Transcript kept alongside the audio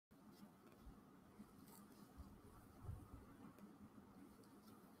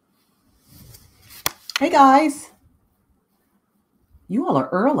Hey guys, you all are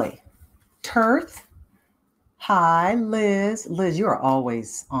early. Turth, hi, Liz. Liz, you are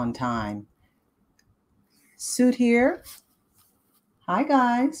always on time. Suit here. Hi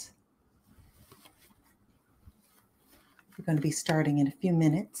guys. We're going to be starting in a few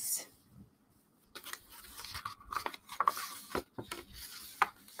minutes.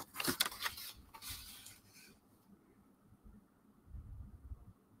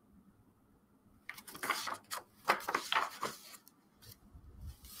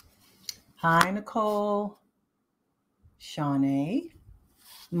 Hi, Nicole, Shawnee,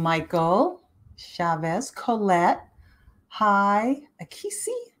 Michael, Chavez, Colette. Hi, Akisi.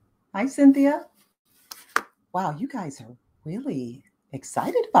 Hi, Cynthia. Wow, you guys are really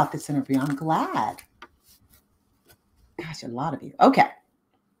excited about this interview. I'm glad. Gosh, a lot of you. Okay.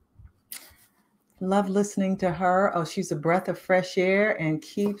 Love listening to her. Oh, she's a breath of fresh air and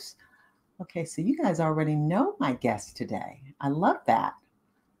keeps. Okay, so you guys already know my guest today. I love that.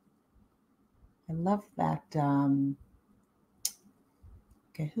 I love that.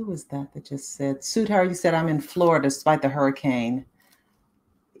 Okay, who was that just said? Suit her, you said I'm in Florida despite the hurricane.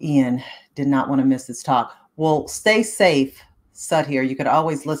 Ian did not want to miss this talk. Well, stay safe, Sut here. You could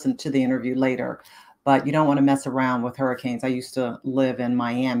always listen to the interview later, but you don't want to mess around with hurricanes. I used to live in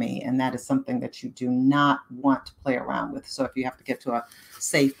Miami, and that is something that you do not want to play around with. So if you have to get to a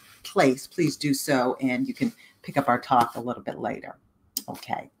safe place, please do so, and you can pick up our talk a little bit later.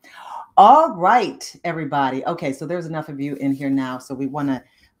 Okay. All right, everybody. Okay, so there's enough of you in here now, so we want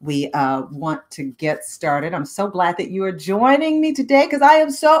to get started. I'm so glad that you are joining me today because I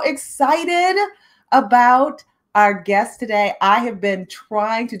am so excited about our guest today. I have been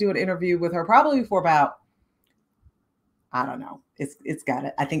trying to do an interview with her probably for about, I don't know,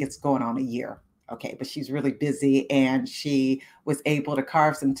 I think it's going on a year. Okay, but she's really busy and she was able to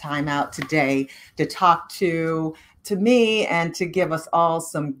carve some time out today to talk to me and to give us all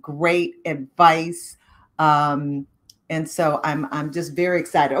some great advice. And so I'm just very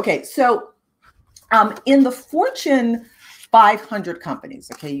excited. Okay, so in the Fortune 500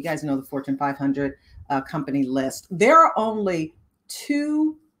 companies, okay, you guys know the Fortune 500 company list, there are only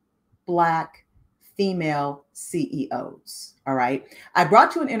 2 Black female CEOs. All right. I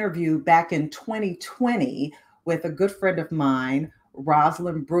brought you an interview back in 2020 with a good friend of mine,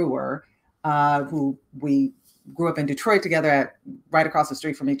 Rosalind Brewer, who we grew up in Detroit together, right across the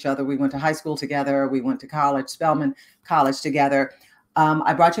street from each other. We went to high school together. We went to college, Spelman College together.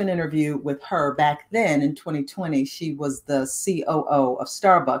 I brought you an interview with her back then in 2020. She was the COO of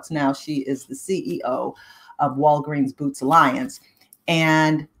Starbucks. Now she is the CEO of Walgreens Boots Alliance.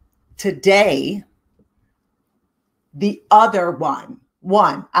 And today, the other one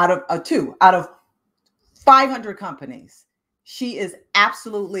out of 2 out of 500 companies. She is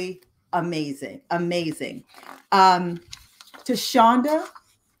absolutely amazing. Thasunda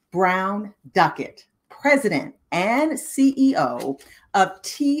Brown Duckett, President and CEO of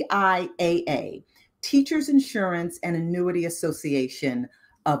TIAA, Teachers Insurance and Annuity Association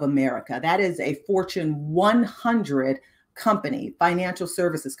of America. That is a Fortune 100 company, financial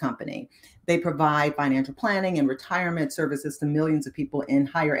services company. They provide financial planning and retirement services to millions of people in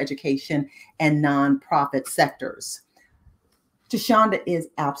higher education and nonprofit sectors. Thasunda is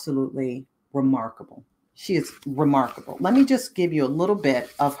absolutely remarkable. She is remarkable. Let me just give you a little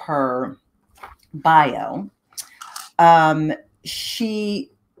bit of her bio. She'll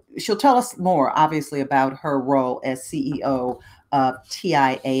tell us more, obviously, about her role as CEO of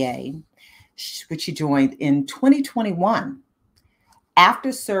TIAA, which she joined in 2021.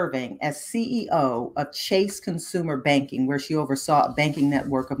 After serving as CEO of Chase Consumer Banking, where she oversaw a banking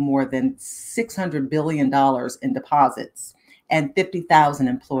network of more than $600 billion in deposits and 50,000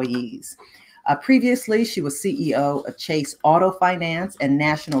 employees. Previously, she was CEO of Chase Auto Finance and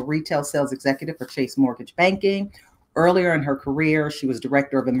National Retail Sales Executive for Chase Mortgage Banking. Earlier in her career, she was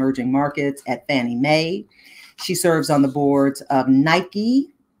Director of Emerging Markets at Fannie Mae. She serves on the boards of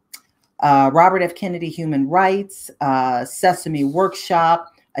Nike, Robert F. Kennedy Human Rights, Sesame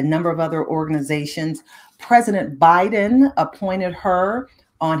Workshop, a number of other organizations. President Biden appointed her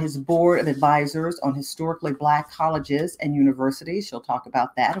on his board of advisors on historically Black colleges and universities. She'll talk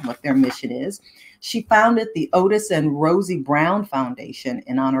about that and what their mission is. She founded the Otis and Rosie Brown Foundation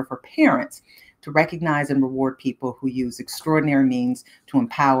in honor of her parents to recognize and reward people who use extraordinary means to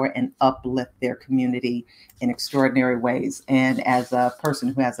empower and uplift their community in extraordinary ways. And as a person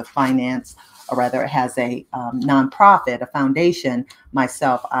who has a finance, or rather has a nonprofit, a foundation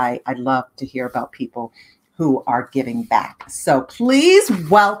myself, I'd love to hear about people who are giving back. So please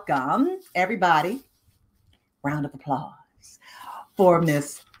welcome everybody. Round of applause for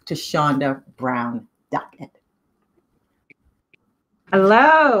Miss Thasunda Brown Duckett.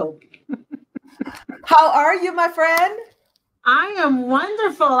 Hello. How are you, my friend? I am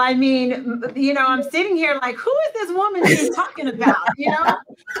wonderful. I mean, I'm sitting here like, who is this woman she's talking about?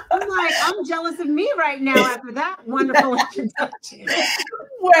 I'm like, I'm jealous of me right now after that wonderful introduction.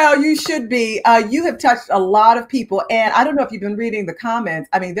 Well, you should be. You have touched a lot of people. And I don't know if you've been reading the comments.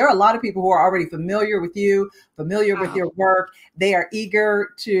 I mean, there are a lot of people who are already familiar with you, familiar with your work. They are eager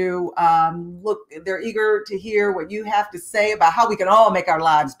to they're eager to hear what you have to say about how we can all make our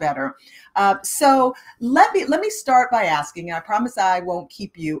lives better. So let me start by asking, and I promise I won't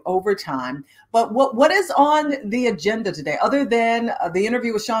keep you over time, but what is on the agenda today, other than the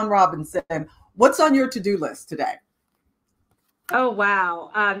interview with Shaun Robinson? What's on your to-do list today? Oh,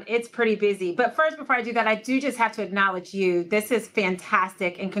 wow. It's pretty busy. But first, before I do that, I do just have to acknowledge you. This is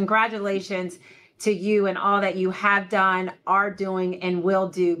fantastic. And congratulations to you and all that you have done, are doing, and will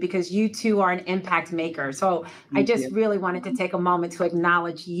do, because you too are an impact maker. So I just really wanted to take a moment to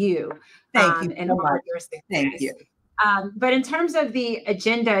acknowledge you. Thank you and so all much. of your success. Thank you. But in terms of the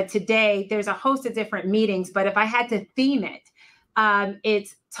agenda today, there's a host of different meetings. But if I had to theme it,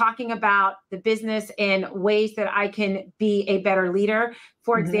 it's talking about the business and ways that I can be a better leader.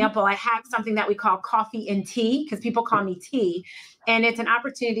 For example, I have something that we call coffee and tea, because people call me Tea. And it's an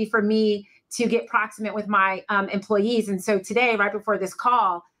opportunity for me to get proximate with my employees. And so today, right before this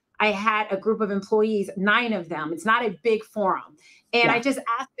call, I had a group of employees, 9 of them. It's not a big forum. And I just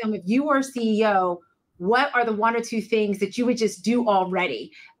asked them, if you were CEO, what are the 1 or 2 things that you would just do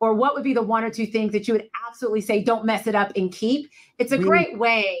already? Or what would be the 1 or 2 things that you would absolutely say, don't mess it up and keep? It's a great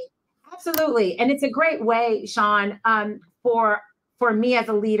way. Absolutely. And it's a great way, Shaun, for me as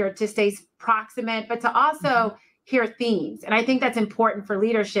a leader to stay proximate, but to also hear themes. And I think that's important for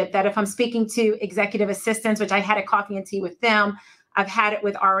leadership, that if I'm speaking to executive assistants, which I had a coffee and tea with them, I've had it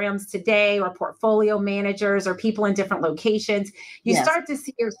with RMs today, or portfolio managers, or people in different locations. You start to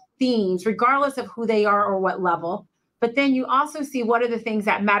see your themes, regardless of who they are or what level. But then you also see what are the things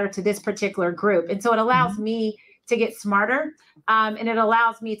that matter to this particular group. And so it allows me to get smarter. And it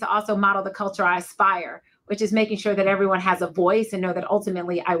allows me to also model the culture I aspire, which is making sure that everyone has a voice and know that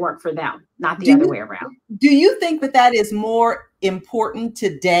ultimately I work for them, not the other way around. Do you think that that is more important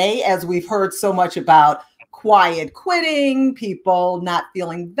today, as we've heard so much about quiet quitting, people not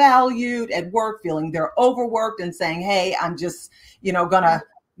feeling valued at work, feeling they're overworked and saying, hey, I'm just, gonna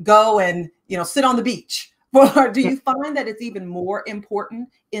go and, sit on the beach? Or do you find that it's even more important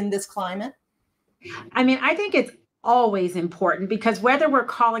in this climate? I mean, I think it's always important, because whether we're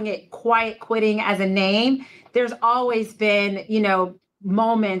calling it quiet quitting as a name, there's always been,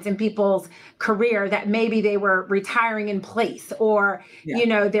 moments in people's career that maybe they were retiring in place, or,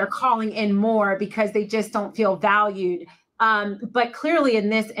 they're calling in more because they just don't feel valued. But clearly in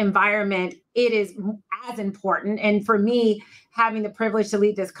this environment, it is as important. And for me, having the privilege to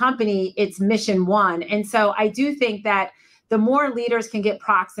lead this company, it's mission 1. And so I do think that the more leaders can get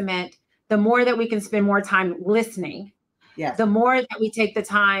proximate, the more that we can spend more time listening, the more that we take the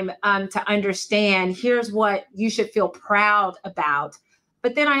time to understand, here's what you should feel proud about.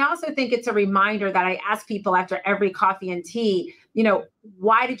 But then I also think it's a reminder that I ask people after every coffee and tea,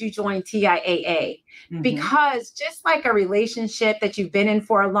 why did you join TIAA? Because just like a relationship that you've been in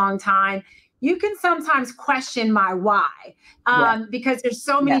for a long time, you can sometimes question my why, because there's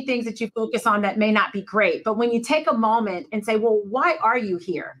so many things that you focus on that may not be great. But when you take a moment and say, well, why are you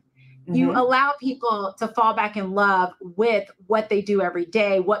here? You allow people to fall back in love with what they do every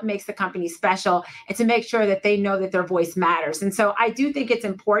day, what makes the company special, and to make sure that they know that their voice matters. And so I do think it's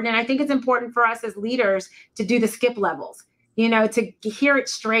important. And I think it's important for us as leaders to do the skip levels, to hear it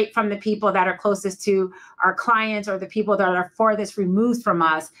straight from the people that are closest to our clients, or the people that are farthest removed from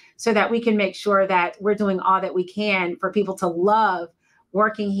us, so that we can make sure that we're doing all that we can for people to love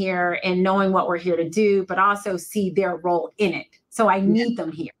working here and knowing what we're here to do, but also see their role in it. So I need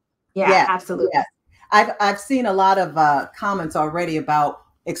them here. Yeah, absolutely. Yes. I've seen a lot of comments already about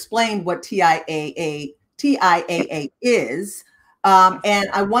explain what TIAA is. And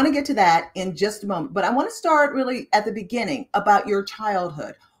I want to get to that in just a moment, but I want to start really at the beginning about your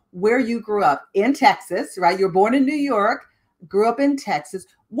childhood, where you grew up in Texas, right? You were born in New York, grew up in Texas.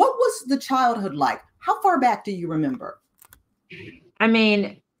 What was the childhood like? How far back do you remember? I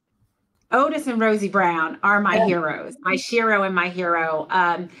mean, Otis and Rosie Brown are my heroes, my Shiro and my hero.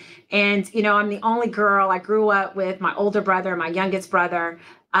 And, I'm the only girl. I grew up with my older brother, my youngest brother.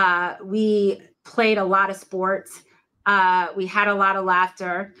 We played a lot of sports. We had a lot of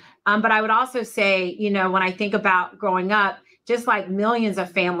laughter. But I would also say, when I think about growing up, just like millions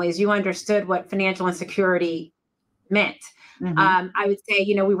of families, you understood what financial insecurity meant. Mm-hmm. I would say,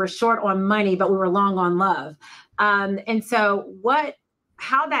 we were short on money, but we were long on love. And so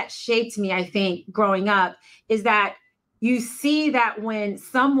how that shaped me, I think, growing up is that you see that when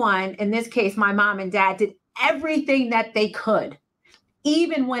someone, in this case, my mom and dad, did everything that they could,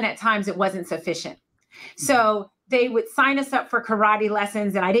 even when at times it wasn't sufficient. So they would sign us up for karate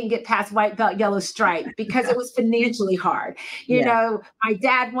lessons, and I didn't get past white belt, yellow stripe because it was financially hard. My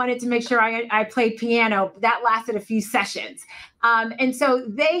dad wanted to make sure I played piano. That lasted a few sessions. And so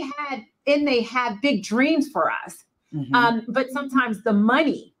they had big dreams for us. Mm-hmm. But sometimes the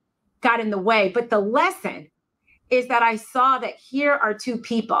money got in the way. But the lesson is that I saw that here are two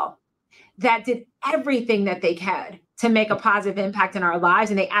people that did everything that they could to make a positive impact in our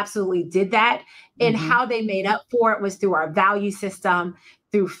lives. And they absolutely did that. And Mm-hmm. how they made up for it was through our value system,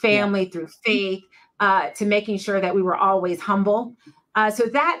 through family, through faith, to making sure that we were always humble. So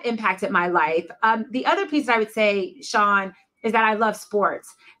that impacted my life. The other piece I would say, Shaun, is that I love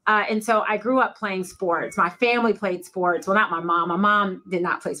sports. And so I grew up playing sports. My family played sports. Well, not my mom. My mom did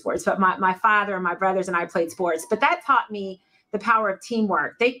not play sports, but my father and my brothers and I played sports. But that taught me the power of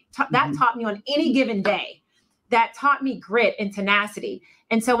teamwork. That taught me on any given day. That taught me grit and tenacity.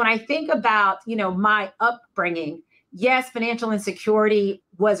 And so when I think about, my upbringing, yes, financial insecurity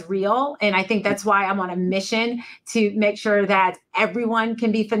was real. And I think that's why I'm on a mission to make sure that everyone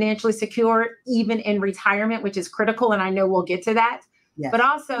can be financially secure, even in retirement, which is critical. And I know we'll get to that. Yes. But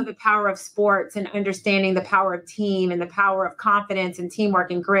also the power of sports and understanding the power of team and the power of confidence and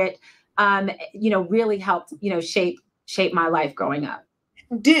teamwork and grit, really helped, shape my life growing up.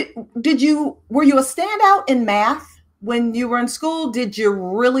 Were you a standout in math when you were in school? Did you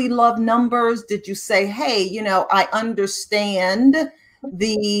really love numbers? Did you say, hey, I understand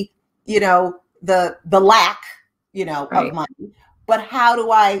the lack, right. of money, but how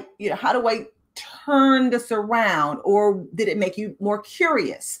do I turn this around? Or did it make you more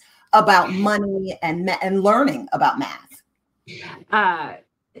curious about money and learning about math?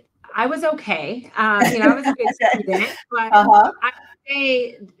 I was okay. I was a good student, but I would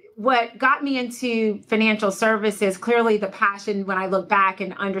say what got me into financial services, clearly the passion when I look back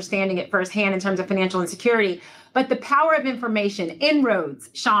and understanding it firsthand in terms of financial insecurity, but the power of information. Inroads,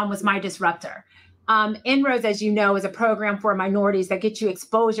 Shaun, was my disruptor. Inroads, as you know, is a program for minorities that gets you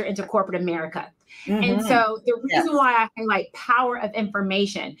exposure into corporate America. Mm-hmm. And so the reason why I highlight power of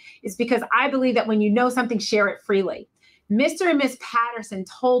information is because I believe that when you know something, share it freely. Mr. and Miss Patterson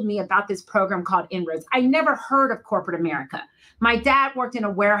told me about this program called Inroads. I never heard of corporate America. My dad worked in a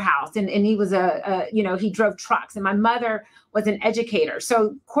warehouse and he was he drove trucks, and my mother was an educator.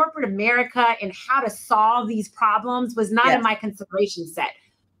 So corporate America and how to solve these problems was not in my consideration set.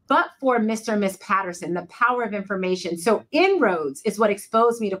 But for Mr. and Miss Patterson, the power of information. So Inroads is what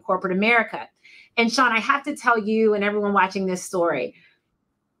exposed me to corporate America. And Shaun, I have to tell you and everyone watching this story,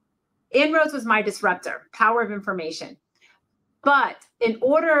 Inroads was my disruptor, power of information. But in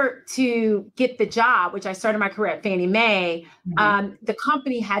order to get the job, which I started my career at Fannie Mae, the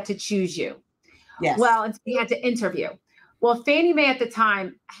company had to choose you. Yes. Well, and so you had to interview. Well, Fannie Mae at the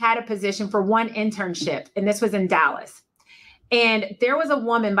time had a position for one internship, and this was in Dallas. And there was a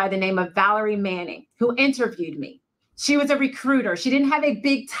woman by the name of Valerie Manning who interviewed me. She was a recruiter. She didn't have a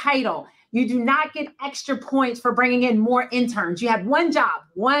big title. You do not get extra points for bringing in more interns. You had one job,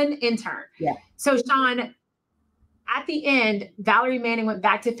 one intern. Yeah. So, Shaun, at the end, Valerie Manning went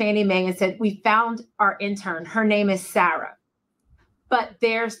back to Fannie Mae and said, we found our intern. Her name is Sarah. But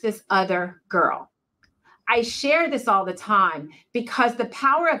there's this other girl. I share this all the time because the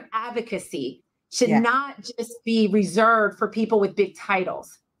power of advocacy should not just be reserved for people with big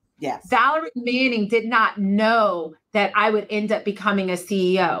titles. Yes. Valerie Manning did not know that I would end up becoming a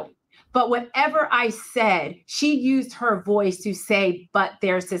CEO. But whatever I said, she used her voice to say, but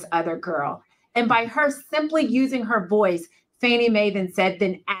there's this other girl. And by her simply using her voice, Fannie Mae then said,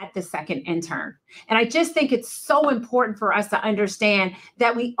 then add the second intern. And I just think it's so important for us to understand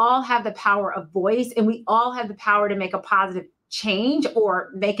that we all have the power of voice and we all have the power to make a positive change or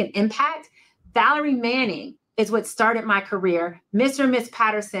make an impact. Valerie Manning is what started my career. Mr. and Miss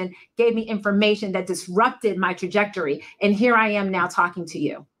Patterson gave me information that disrupted my trajectory. And here I am now talking to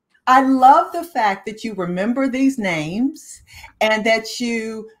you. I love the fact that you remember these names and that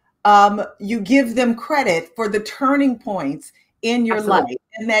you give them credit for the turning points in your life,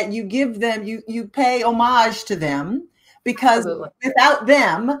 and that you give them, you pay homage to them, because without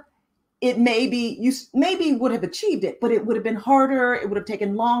them, it you maybe would have achieved it, but it would have been harder. It would have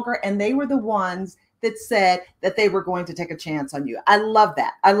taken longer. And they were the ones that said that they were going to take a chance on you. I love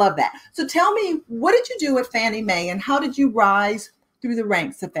that. I love that. So tell me, what did you do at Fannie Mae and how did you rise through the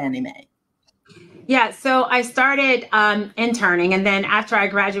ranks of Fannie Mae? Yeah, so I started interning, and then after I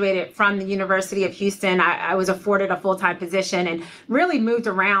graduated from the University of Houston, I was afforded a full-time position and really moved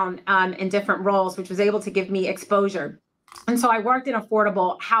around in different roles, which was able to give me exposure. And so I worked in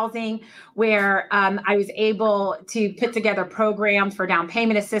affordable housing where I was able to put together programs for down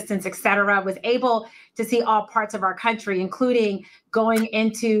payment assistance, et cetera, was able to see all parts of our country, including going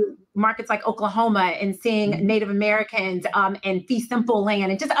into markets like Oklahoma and seeing Native Americans and fee simple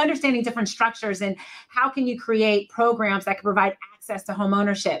land and just understanding different structures and how can you create programs that can provide access to home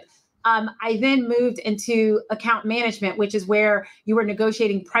ownership. I then moved into account management, which is where you were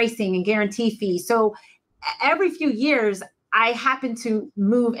negotiating pricing and guarantee fees. So every few years, I happen to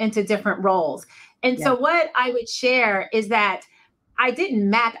move into different roles. And so what I would share is that I didn't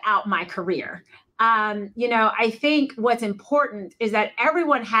map out my career. I think what's important is that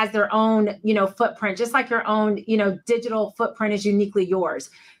everyone has their own, footprint, just like your own, digital footprint is uniquely yours.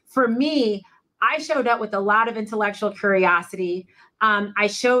 For me, I showed up with a lot of intellectual curiosity. I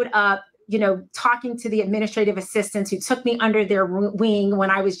showed up, talking to the administrative assistants who took me under their wing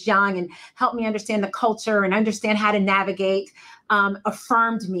when I was young and helped me understand the culture and understand how to navigate,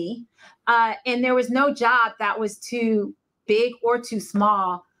 affirmed me. And there was no job that was too big or too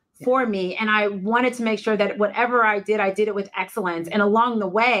small for me. And I wanted to make sure that whatever I did it with excellence. And along the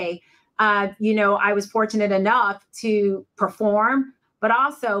way, I was fortunate enough to perform, but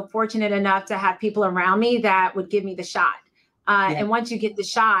also fortunate enough to have people around me that would give me the shot. And once you get the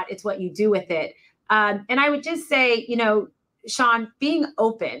shot, it's what you do with it. And I would just say, Shaun, being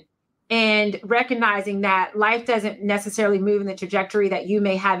open and recognizing that life doesn't necessarily move in the trajectory that you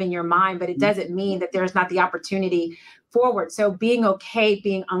may have in your mind, but it doesn't mean that there's not the opportunity forward. So being okay,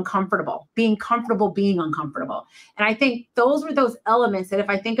 being uncomfortable, being comfortable, being uncomfortable. And I think those were those elements that if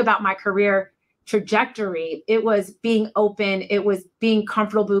I think about my career trajectory, it was being open, it was being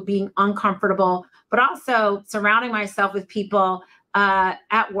comfortable, being uncomfortable, but also surrounding myself with people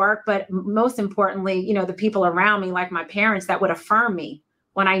at work, but most importantly, the people around me, like my parents, that would affirm me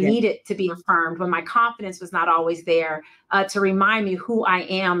when I needed to be affirmed, when my confidence was not always there, to remind me who I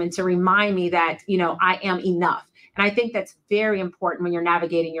am and to remind me that, I am enough. And I think that's very important when you're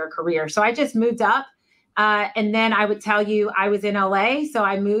navigating your career. So I just moved up. And then I would tell you I was in LA. So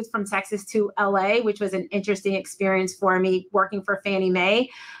I moved from Texas to LA, which was an interesting experience for me working for Fannie Mae.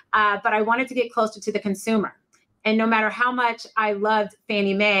 But I wanted to get closer to the consumer. And no matter how much I loved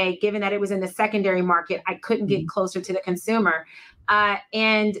Fannie Mae, given that it was in the secondary market, I couldn't get closer to the consumer.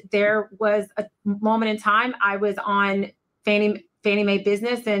 And there was a moment in time I was on Fannie Mae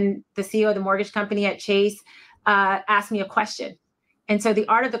Business, and the CEO of the mortgage company at Chase asked me a question. And so the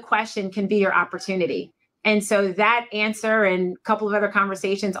art of the question can be your opportunity. And so that answer and a couple of other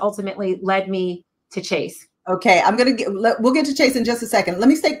conversations ultimately led me to Chase. Okay, we'll get to Chase in just a second. Let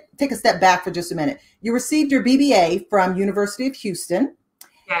me take a step back for just a minute. You received your BBA from University of Houston.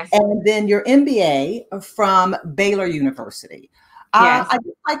 Yes. And then your MBA from Baylor University. Yes. I'd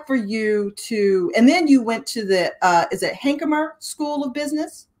like for you to, and then you went to the, is it Hankomer School of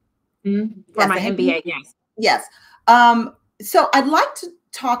Business? For my MBA, yes. Yes. So I'd like to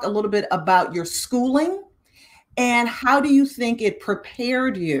talk a little bit about your schooling and how do you think it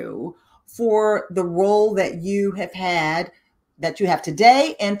prepared you for the role that you have had, that you have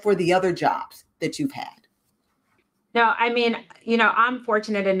today, and for the other jobs that you've had? No, I mean, I'm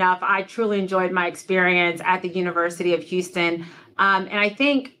fortunate enough. I truly enjoyed my experience at the University of Houston. And I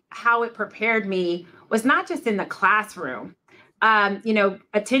think how it prepared me was not just in the classroom,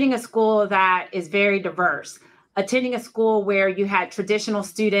 attending a school that is very diverse, attending a school where you had traditional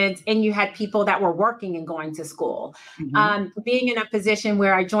students and you had people that were working and going to school, being in a position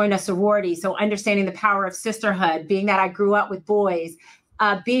where I joined a sorority. So understanding the power of sisterhood, being that I grew up with boys,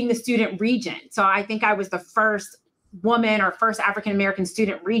 being the student regent. So I think I was the first woman or first African-American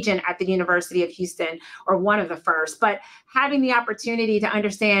student regent at the University of Houston, or one of the first, but having the opportunity to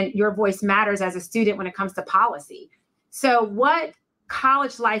understand your voice matters as a student when it comes to policy. So what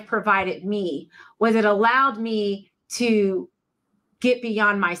college life provided me was it allowed me to get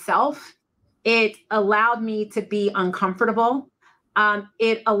beyond myself. It allowed me to be uncomfortable.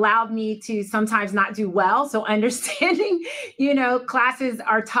 It allowed me to sometimes not do well. So understanding, classes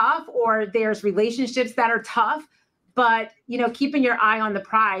are tough or there's relationships that are tough, but, keeping your eye on the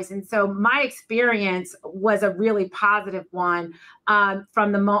prize. And so my experience was a really positive one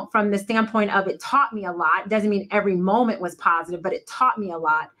from the standpoint of it taught me a lot. It doesn't mean every moment was positive, but it taught me a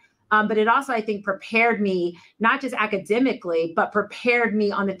lot. But it also, I think, prepared me, not just academically, but prepared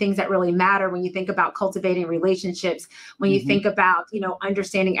me on the things that really matter when you think about cultivating relationships, when you think about,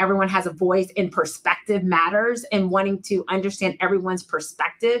 understanding everyone has a voice and perspective matters, and wanting to understand everyone's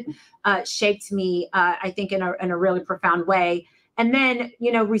perspective shaped me, I think, in a really profound way. And then,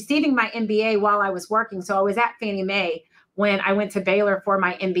 receiving my MBA while I was working. So I was at Fannie Mae when I went to Baylor for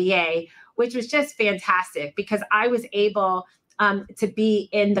my MBA, which was just fantastic because I was able to be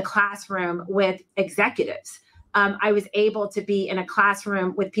in the classroom with executives. I was able to be in a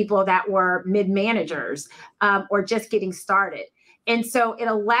classroom with people that were mid-managers or just getting started. And so it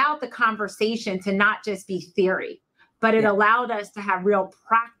allowed the conversation to not just be theory, but it allowed us to have real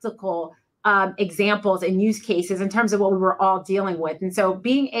practical examples and use cases in terms of what we were all dealing with. And so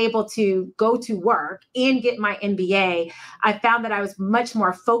being able to go to work and get my MBA, I found that I was much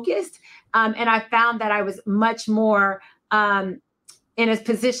more focused. And I found that I was much more in a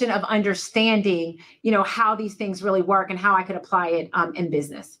position of understanding, how these things really work and how I could apply it in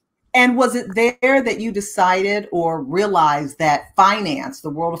business. And was it there that you decided or realized that finance, the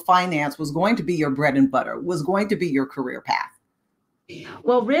world of finance, was going to be your bread and butter, was going to be your career path?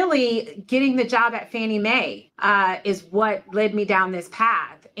 Well, really, getting the job at Fannie Mae is what led me down this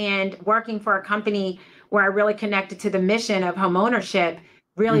path. And working for a company where I really connected to the mission of homeownership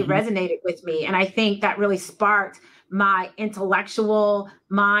really resonated with me. And I think that really sparked my intellectual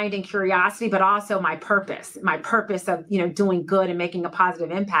mind and curiosity, but also my purpose of, doing good and making a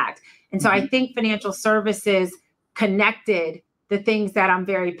positive impact. And so I think financial services connected the things that I'm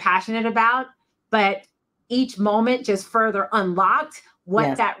very passionate about, but each moment just further unlocked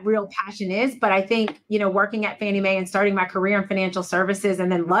what that real passion is. But I think, working at Fannie Mae and starting my career in financial services and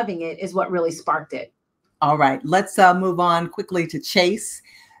then loving it is what really sparked it. All right, let's move on quickly to Chase.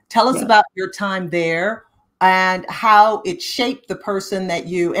 Tell us about your time there and how it shaped the person that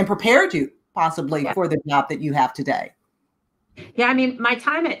you and prepared you possibly for the job that you have today. Yeah, I mean, my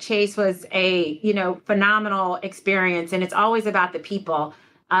time at Chase was a, phenomenal experience. And it's always about the people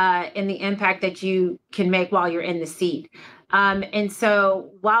and the impact that you can make while you're in the seat. And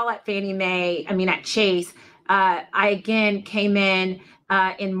so while at at Chase, I again came in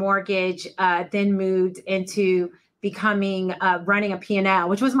mortgage, then moved into becoming running a P&L,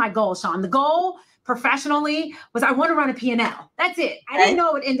 which was my goal, Shaun. The goal professionally was I want to run a P&L. That's it. I didn't know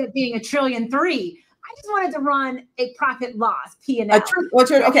it would end up being $1.3 trillion. I just wanted to run a profit loss P&L.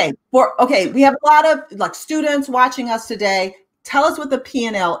 Okay. We have a lot of students watching us today. Tell us what the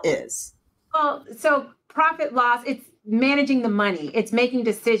P&L is. Well, so profit loss, it's managing the money. It's making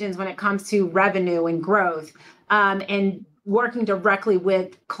decisions when it comes to revenue and growth and working directly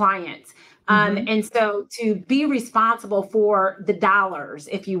with clients. And so to be responsible for the dollars,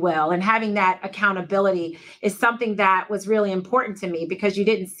 if you will, and having that accountability is something that was really important to me because you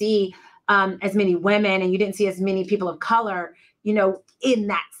didn't see as many women and you didn't see as many people of color, in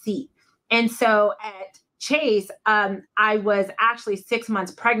that seat. And so at Chase, I was actually 6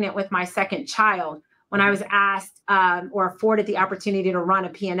 months pregnant with my second child when I was asked or afforded the opportunity to run a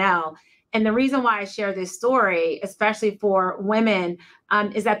P&L. And the reason why I share this story, especially for women,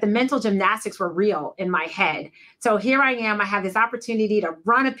 is that the mental gymnastics were real in my head. So here I am, I have this opportunity to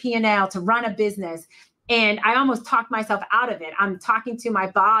run a P&L, to run a business. And I almost talked myself out of it. I'm talking to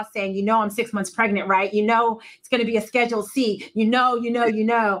my boss saying, I'm 6 months pregnant, right? It's going to be a Schedule C, you know.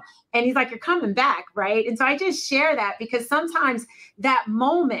 And he's like, you're coming back, right? And so I just share that because sometimes that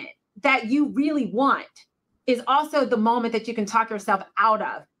moment that you really want is also the moment that you can talk yourself out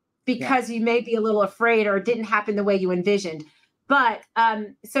of because you may be a little afraid or it didn't happen the way you envisioned. But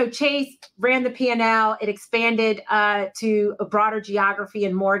so Chase ran the P&L. It expanded to a broader geography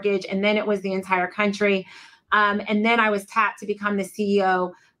and mortgage, and then it was the entire country. And then I was tapped to become the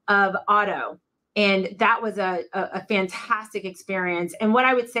CEO of auto. And that was a fantastic experience. And what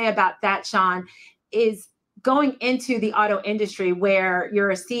I would say about that, Shaun, is going into the auto industry where you're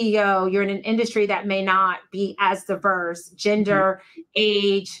a CEO, you're in an industry that may not be as diverse, gender,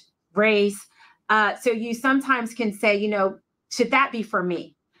 age, race. So you sometimes can say, should that be for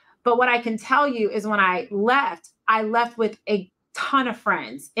me? But what I can tell you is when I left with a ton of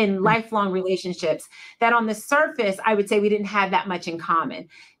friends in lifelong relationships that on the surface, I would say we didn't have that much in common.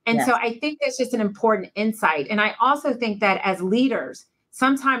 And so I think that's just an important insight. And I also think that as leaders,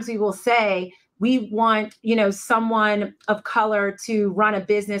 sometimes we will say, we want, someone of color to run a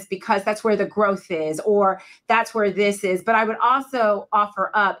business because that's where the growth is, or that's where this is. But I would also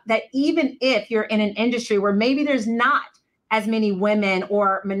offer up that even if you're in an industry where maybe there's not as many women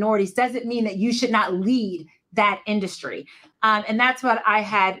or minorities, doesn't mean that you should not lead that industry. And that's what I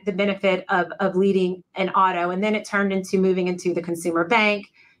had the benefit of leading in auto. And then it turned into moving into the consumer bank,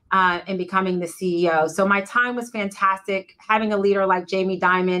 and becoming the CEO. So my time was fantastic. Having a leader like Jamie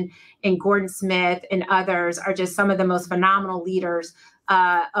Dimon and Gordon Smith and others are just some of the most phenomenal leaders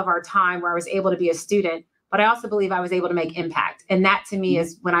of our time, where I was able to be a student, but I also believe I was able to make impact. And that to me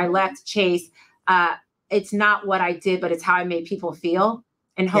is, when I left Chase, it's not what I did, but it's how I made people feel,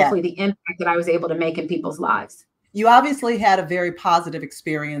 and hopefully the impact that I was able to make in people's lives. You obviously had a very positive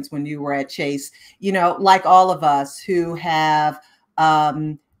experience when you were at Chase, you know, like all of us who have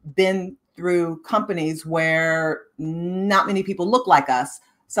been through companies where not many people look like us.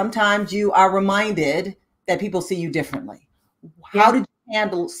 Sometimes you are reminded that people see you differently. How did you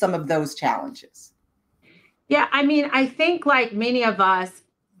handle some of those challenges? Yeah, I mean, I think like many of us,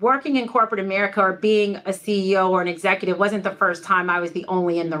 working in corporate America or being a CEO or an executive wasn't the first time I was the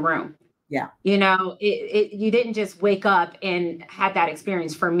only in the room. Yeah. You know, you didn't just wake up and have that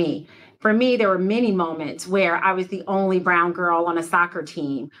experience. For me, there were many moments where I was the only brown girl on a soccer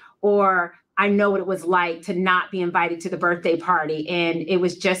team, or I know what it was like to not be invited to the birthday party. And it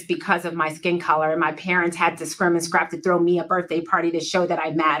was just because of my skin color, and my parents had to scrim and scrap to throw me a birthday party to show that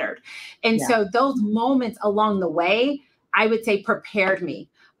I mattered. And so those moments along the way, I would say, prepared me.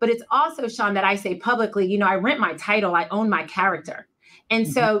 But it's also, Shaun, that I say publicly, you know, I rent my title, I own my character. And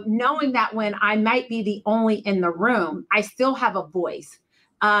so knowing that when I might be the only in the room, I still have a voice,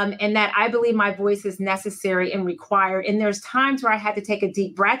 and that I believe my voice is necessary and required. And there's times where I had to take a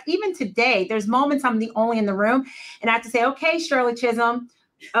deep breath. Even today, there's moments I'm the only in the room, and I have to say, okay, Shirley Chisholm,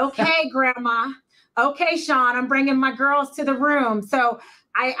 okay, Grandma, okay, Shaun, I'm bringing my girls to the room. So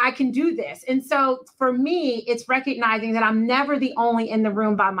I can do this. And so for me, it's recognizing that I'm never the only in the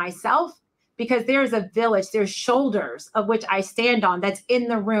room by myself, because there's a village, there's shoulders of which I stand on that's in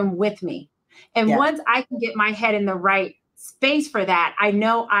the room with me. And once I can get my head in the right space for that, I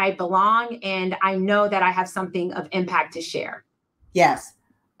know I belong, and I know that I have something of impact to share. Yes.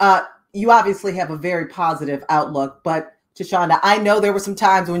 You obviously have a very positive outlook, but Thasunda, I know there were some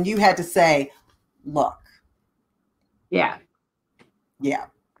times when you had to say, look. Yeah. Yeah.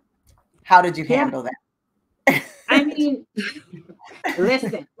 How did you handle that? I mean,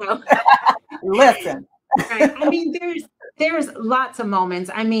 listen. Listen. Right. I mean, there's lots of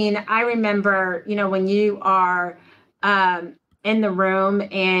moments. I mean, I remember, you know, when you are in the room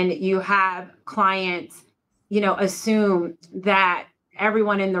and you have clients, you know, assume that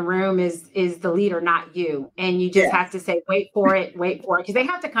everyone in the room is the leader, not you. And you just have to say, wait for it, because they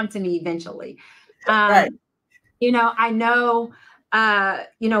have to come to me eventually. Right. You know, I know,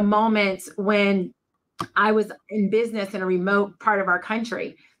 you know, moments when I was in business in a remote part of our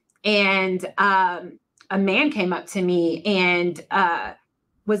country, and a man came up to me and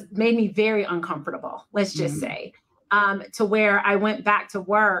made me very uncomfortable, let's just say, to where I went back to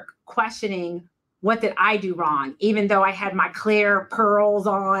work questioning, what did I do wrong? Even though I had my clear pearls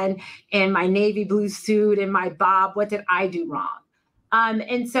on and my navy blue suit and my bob, what did I do wrong?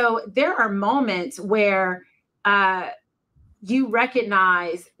 And so there are moments where you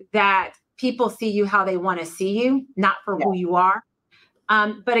recognize that people see you how they want to see you, not for who you are.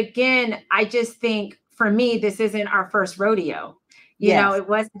 But again, I just think, for me, this isn't our first rodeo. You know, it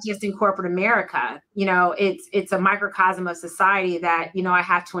wasn't just in corporate America. You know, it's a microcosm of society that, you know, I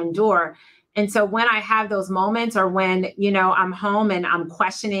have to endure. And so when I have those moments, or when, you know, I'm home and I'm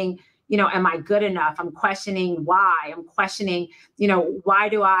questioning, you know, am I good enough? I'm questioning why. I'm questioning, you know, why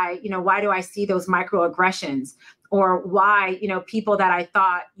do I see those microaggressions? Or why, you know, people that I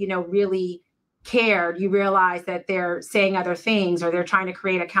thought, you know, really cared, you realize that they're saying other things, or they're trying to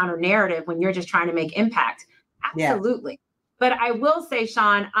create a counter narrative when you're just trying to make impact. Absolutely. But I will say,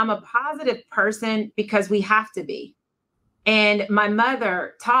 Shaun, I'm a positive person because we have to be. And my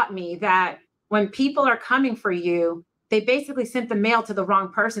mother taught me that when people are coming for you, they basically sent the mail to the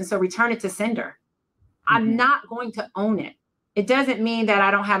wrong person. So return it to sender. I'm not going to own it. It doesn't mean that I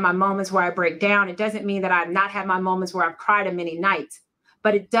don't have my moments where I break down. It doesn't mean that I've not had my moments where I've cried a many nights,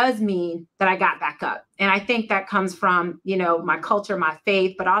 but it does mean that I got back up. And I think that comes from, you know, my culture, my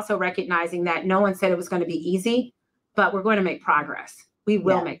faith, but also recognizing that no one said it was going to be easy, but we're going to make progress. We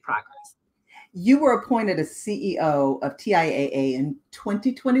will make progress. You were appointed as CEO of TIAA in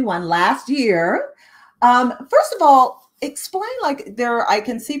 2021, last year. First of all, explain, like, I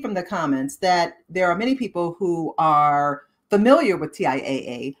can see from the comments that there are many people who are familiar with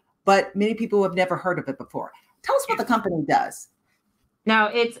TIAA, but many people have never heard of it before. Tell us what the company does. No,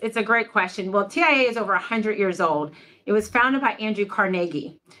 it's a great question. Well, TIAA is over 100 years old. It was founded by Andrew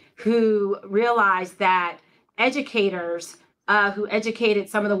Carnegie, who realized that educators who educated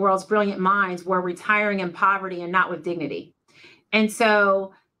some of the world's brilliant minds were retiring in poverty and not with dignity. And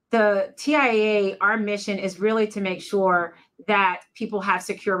so the TIAA, our mission is really to make sure that people have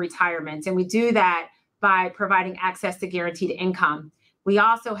secure retirements. And we do that by providing access to guaranteed income. We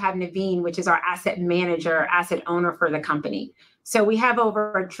also have Naveen, which is our asset manager, asset owner for the company. So we have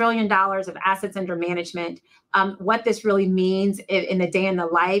over $1 trillion of assets under management. What this really means in the day in the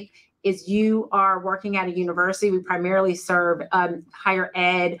life is you are working at a university. We primarily serve higher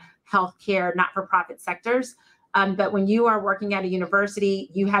ed, healthcare, not-for-profit sectors. But when you are working at a university,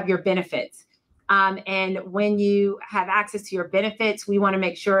 you have your benefits. And when you have access to your benefits, we want to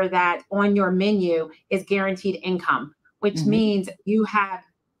make sure that on your menu is guaranteed income, which means you have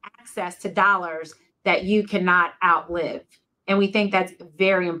access to dollars that you cannot outlive. And we think that's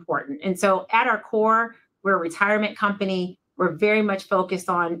very important. And so at our core, we're a retirement company. We're very much focused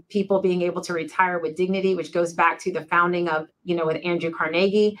on people being able to retire with dignity, which goes back to the founding of, with Andrew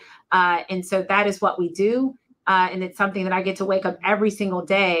Carnegie. And so that is what we do. And it's something that I get to wake up every single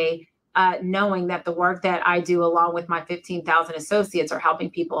day knowing that the work that I do along with my 15,000 associates are helping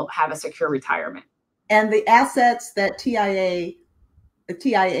people have a secure retirement. And the assets that TIAA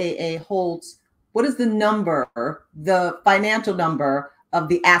holds, what is the number, the financial number of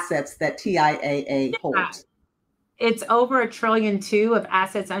the assets that TIAA holds? It's over $1.2 trillion of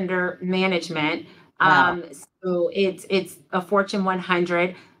assets under management. Wow. So it's a Fortune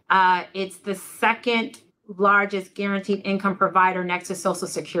 100. It's the second largest guaranteed income provider next to Social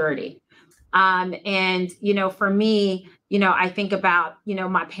Security. And, for me, I think about,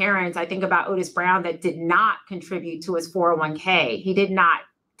 my parents, I think about Otis Brown that did not contribute to his 401k. He did not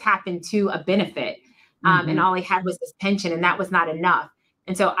tap into a benefit. And all he had was his pension, and that was not enough.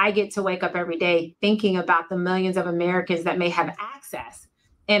 And so I get to wake up every day thinking about the millions of Americans that may have access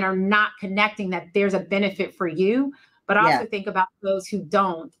and are not connecting that there's a benefit for you, but also think about those who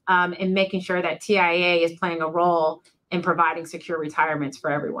don't, and making sure that TIAA is playing a role in providing secure retirements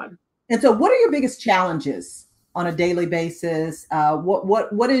for everyone. And so what are your biggest challenges on a daily basis?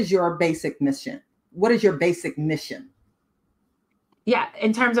 What is your basic mission? What is your basic mission? Yeah,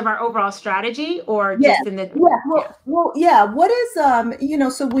 in terms of our overall strategy, or just in the what is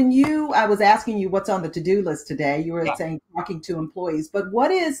so when I was asking you what's on the to-do list today, you were saying talking to employees, but what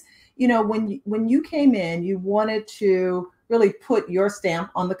is, when you came in, you wanted to really put your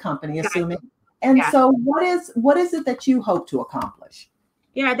stamp on the company, assuming. And so what is it that you hope to accomplish?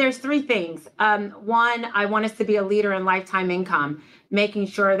 Yeah, there's three things. One, I want us to be a leader in lifetime income, making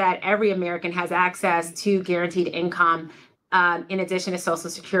sure that every American has access to guaranteed income, in addition to Social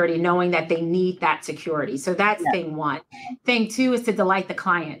Security, knowing that they need that security. So that's thing one. Thing two is to delight the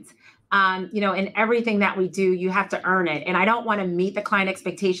clients. In everything that we do, you have to earn it. And I don't want to meet the client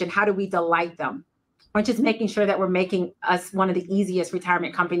expectation. How do we delight them? Which is making sure that we're making us one of the easiest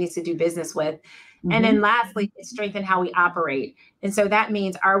retirement companies to do business with. And then lastly, strengthen how we operate. And so that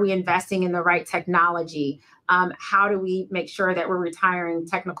means, are we investing in the right technology? How do we make sure that we're retiring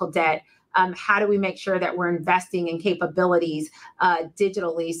technical debt? How do we make sure that we're investing in capabilities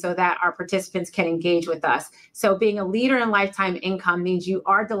digitally so that our participants can engage with us? So being a leader in lifetime income means you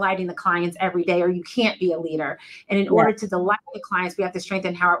are delighting the clients every day, or you can't be a leader. And in order to delight the clients, we have to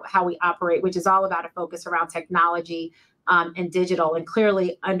strengthen how we operate, which is all about a focus around technology and digital. And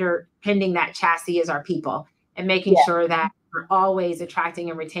clearly underpinning that chassis is our people, and making sure that we're always attracting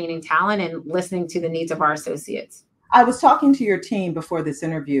and retaining talent and listening to the needs of our associates. I was talking to your team before this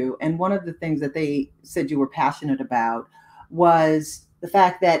interview, and one of the things that they said you were passionate about was the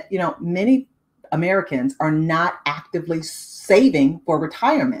fact that, many Americans are not actively saving for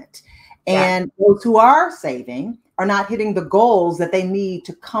retirement. And those who are saving are not hitting the goals that they need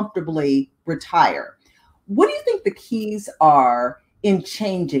to comfortably retire. What do you think the keys are in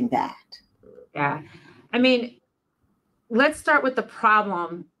changing that? Yeah, I mean, let's start with the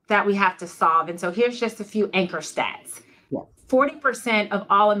problem that we have to solve. And so here's just a few anchor stats. 40% of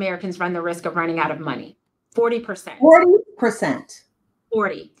all Americans run the risk of running out of money. 40%. 40%.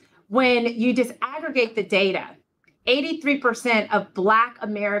 40. When you disaggregate the data, 83% of Black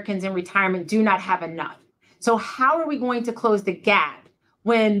Americans in retirement do not have enough. So how are we going to close the gap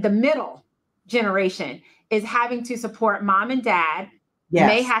when the middle generation is having to support mom and dad,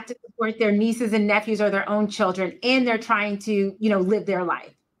 may have to support their nieces and nephews or their own children, and they're trying to, live their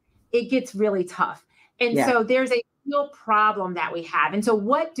life? It gets really tough. And so there's a real problem that we have. And so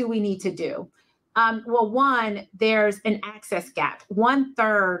what do we need to do? Well, one, there's an access gap.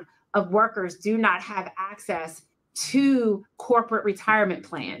 1/3 of workers do not have access to corporate retirement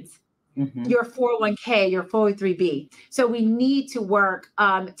plans, your 401k, your 403b. So we need to work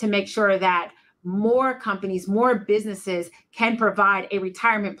to make sure that more companies, more businesses can provide a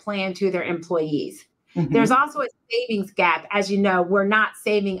retirement plan to their employees. There's also a savings gap. As you know, we're not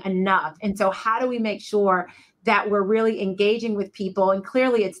saving enough. And so how do we make sure that we're really engaging with people. And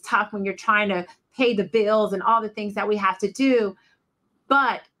clearly it's tough when you're trying to pay the bills and all the things that we have to do.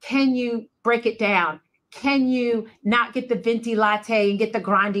 But can you break it down? Can you not get the venti latte and get the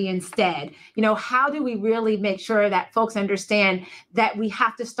grande instead? You know, how do we really make sure that folks understand that we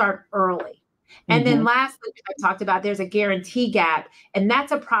have to start early? And then lastly, I talked about there's a guarantee gap. And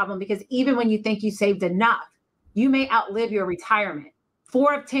that's a problem because even when you think you saved enough, you may outlive your retirement.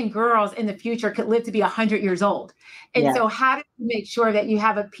 4 of 10 girls in the future could live to be 100 years old. And so how do you make sure that you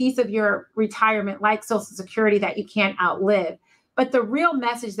have a piece of your retirement like Social Security that you can't outlive? But the real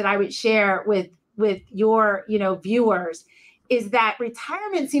message that I would share with your, viewers is that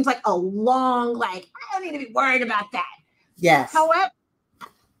retirement seems like a long, I don't need to be worried about that. Yes.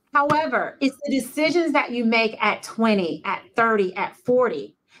 However, it's the decisions that you make at 20, at 30, at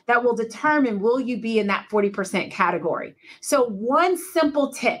 40 that will determine, will you be in that 40% category? So one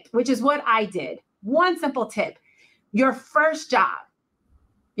simple tip, which is what I did, one simple tip, your first job,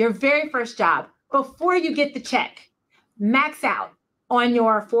 your very first job, before you get the check, max out on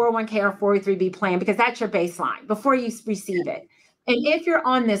your 401k or 403b plan, because that's your baseline before you receive it. And if you're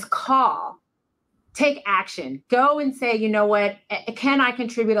on this call, take action. Go and say, you know what, can I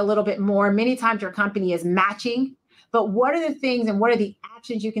contribute a little bit more? Many times your company is matching, but what are the things and what are the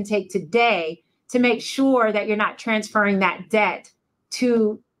actions you can take today to make sure that you're not transferring that debt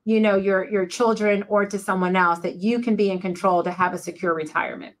to, your children or to someone else, that you can be in control to have a secure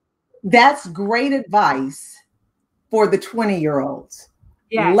retirement? That's great advice for the 20-year-olds.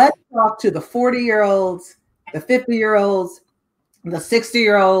 Yes. Let's talk to the 40-year-olds, the 50-year-olds, the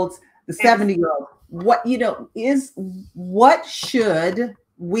 60-year-olds, the 70-year-olds. What should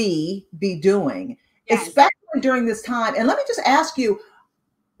we be doing, especially during this time? And let me just ask you,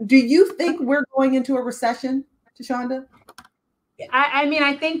 do you think we're going into a recession, Thasunda?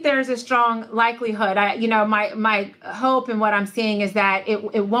 I think there's a strong likelihood. My hope and what I'm seeing is that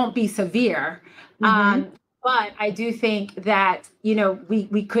it won't be severe. But I do think that,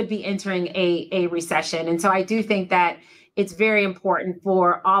 we could be entering a recession. And so I do think that it's very important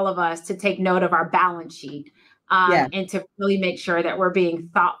for all of us to take note of our balance sheet and to really make sure that we're being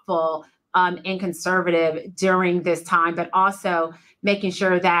thoughtful and conservative during this time, but also making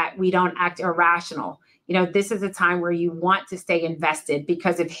sure that we don't act irrational. This is a time where you want to stay invested,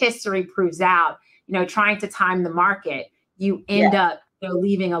 because if history proves out, trying to time the market, you end up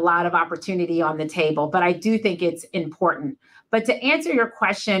leaving a lot of opportunity on the table. But I do think it's important. But to answer your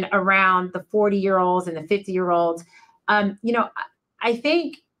question around the 40-year-olds and the 50-year-olds, I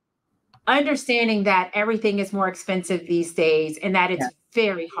think understanding that everything is more expensive these days and that it's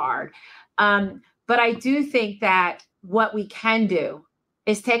very hard. But I do think that what we can do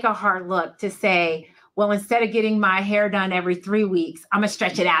is take a hard look to say, well, instead of getting my hair done every 3 weeks, I'm gonna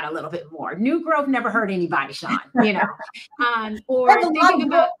stretch it out a little bit more. New growth never hurt anybody, Shaun. Or thinking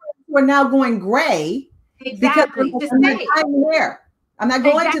about, we're now going gray. Exactly. Because I'm not dyeing the hair. I'm not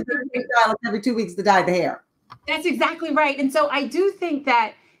going to the hairstylist every 2 weeks to dye the hair. That's exactly right. And so I do think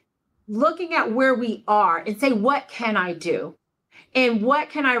that looking at where we are and say, what can I do? And what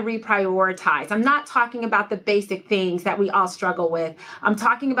can I reprioritize? I'm not talking about the basic things that we all struggle with. I'm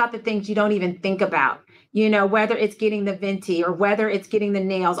talking about the things you don't even think about, whether it's getting the venti or whether it's getting the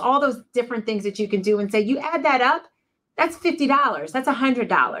nails, all those different things that you can do, and say, you add that up, that's $50, that's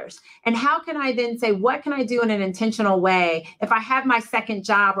 $100. And how can I then say, what can I do in an intentional way? If I have my second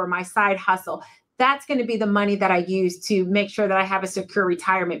job or my side hustle, that's going to be the money that I use to make sure that I have a secure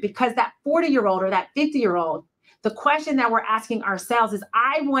retirement. Because that 40-year-old or that 50-year-old, the question that we're asking ourselves is,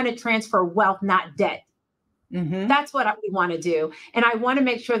 I want to transfer wealth, not debt. That's what we want to do. And I want to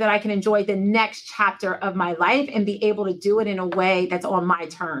make sure that I can enjoy the next chapter of my life and be able to do it in a way that's on my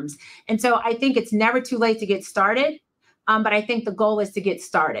terms. And so I think it's never too late to get started. But I think the goal is to get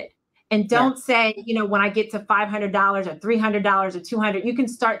started. And don't say, when I get to $500 or $300 or $200, you can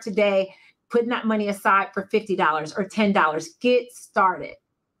start today putting that money aside for $50 or $10. Get started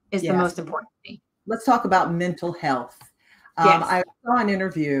is the most important thing. Let's talk about mental health. I saw an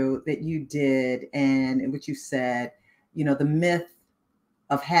interview that you did, and in which you said, the myth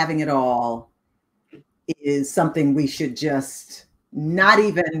of having it all is something we should just not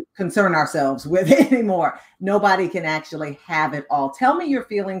even concern ourselves with anymore. Nobody can actually have it all. Tell me your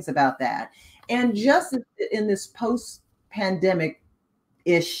feelings about that. And just in this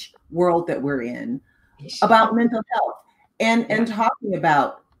post-pandemic-ish world that we're in, about mental health and talking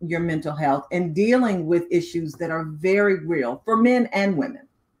about your mental health and dealing with issues that are very real for men and women.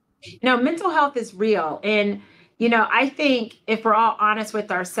 Mental health is real. And, I think if we're all honest with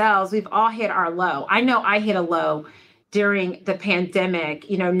ourselves, we've all hit our low. I know I hit a low during the pandemic,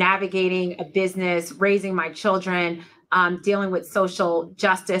 navigating a business, raising my children, dealing with social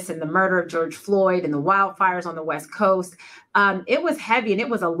justice and the murder of George Floyd and the wildfires on the West Coast. It was heavy and it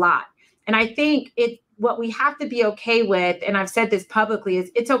was a lot. And I think what we have to be okay with, and I've said this publicly,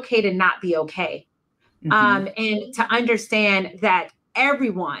 is it's okay to not be okay. And to understand that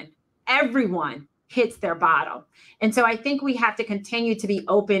everyone hits their bottom. And so I think we have to continue to be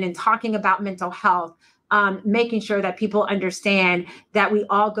open and talking about mental health, making sure that people understand that we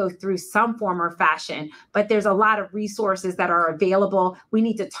all go through some form or fashion, but there's a lot of resources that are available. We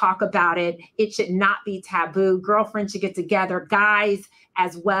need to talk about it. It should not be taboo. Girlfriends should get together, guys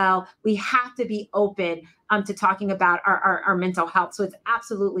as well. We have to be open to talking about our mental health. So it's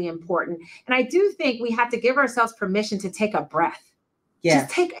absolutely important. And I do think we have to give ourselves permission to take a breath. Yeah.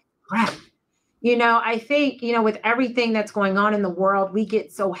 Just take a breath. I think, with everything that's going on in the world, we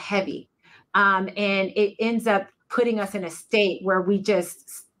get so heavy. And it ends up putting us in a state where we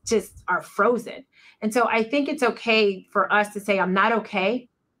just are frozen. And so I think it's okay for us to say, I'm not okay.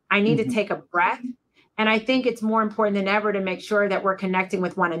 I need to take a breath. And I think it's more important than ever to make sure that we're connecting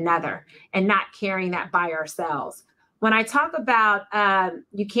with one another and not carrying that by ourselves. When I talk about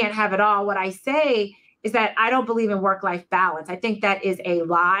you can't have it all, what I say is that I don't believe in work-life balance. I think that is a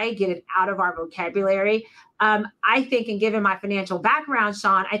lie. Get it out of our vocabulary. I think, and given my financial background,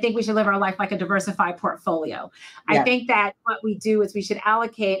 Shaun, I think we should live our life like a diversified portfolio. Yes. I think that what we do is we should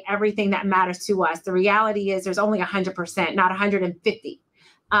allocate everything that matters to us. The reality is there's only 100%, not 150.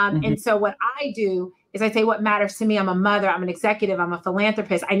 And so what I do is I say what matters to me. I'm a mother, I'm an executive, I'm a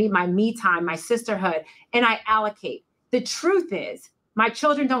philanthropist. I need my me time, my sisterhood, and I allocate. The truth is my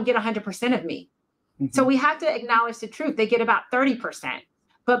children don't get 100% of me. So we have to acknowledge the truth. They get about 30%.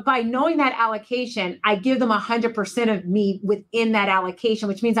 But by knowing that allocation, I give them 100% of me within that allocation,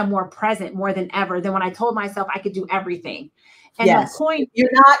 which means I'm more present more than ever than when I told myself I could do everything. And yes. The point,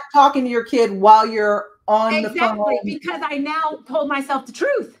 you're not talking to your kid while you're on the phone. Exactly, because I now told myself the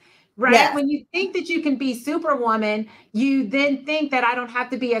truth, right? Yes. When you think that you can be superwoman, you then think that I don't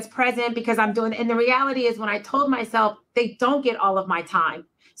have to be as present because I'm doing, and the reality is when I told myself they don't get all of my time.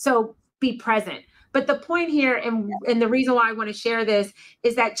 So be present. But the point here, and the reason why I want to share this,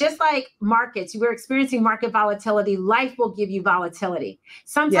 is that just like markets, we're experiencing market volatility, life will give you volatility.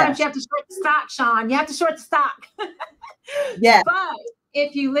 Sometimes you have to short the stock, Shaun. You have to short the stock. Yeah. But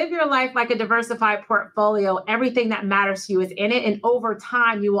if you live your life like a diversified portfolio, everything that matters to you is in it. And over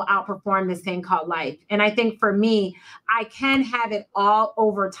time, you will outperform this thing called life. And I think for me, I can have it all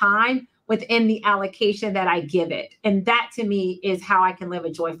over time within the allocation that I give it. And that to me is how I can live a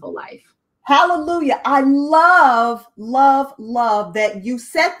joyful life. Hallelujah. I love that you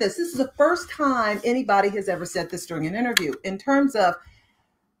said this. This is the first time anybody has ever said this during an interview in terms of,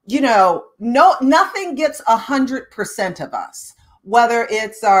 nothing gets 100% of us, whether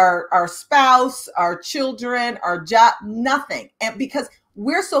it's our spouse, our children, our job, nothing. And because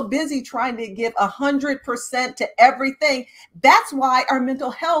we're so busy trying to give 100% to everything, that's why our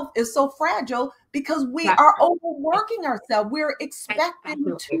mental health is so fragile, because we are overworking ourselves. We're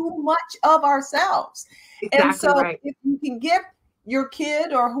expecting too much of ourselves. And so if you can give your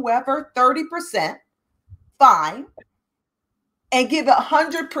kid or whoever 30%, fine, and give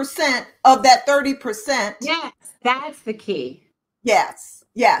 100% of that 30%. Yes, that's the key. Yes.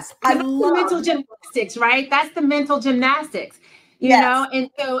 I love mental gymnastics, right? That's the mental gymnastics. You know, and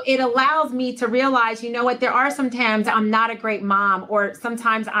so it allows me to realize, there are some times I'm not a great mom, or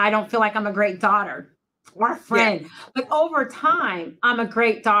sometimes I don't feel like I'm a great daughter or a friend. But over time, I'm a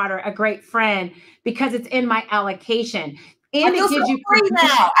great daughter, a great friend, because it's in my allocation. And it gives you free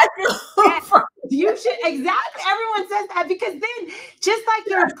now. I feel free. You should, exactly. Everyone says that, because then just like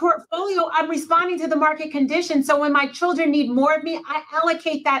your portfolio, I'm responding to the market conditions. So when my children need more of me, I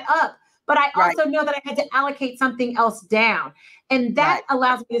allocate that up. But I also know that I had to allocate something else down. And that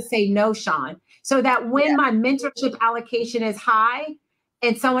allows me to say no, Shaun, so that when my mentorship allocation is high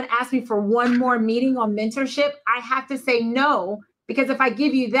and someone asks me for one more meeting on mentorship, I have to say no, because if I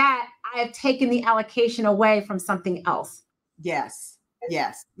give you that, I have taken the allocation away from something else. Yes.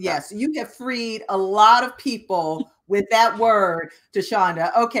 You have freed a lot of people with that word,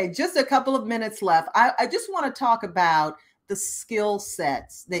 Thasunda. Okay, just a couple of minutes left. I just want to talk about the skill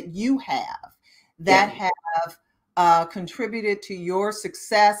sets that you have that have contributed to your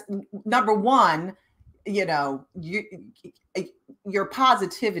success. Number one, your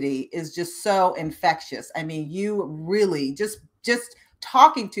positivity is just so infectious. I mean, you really just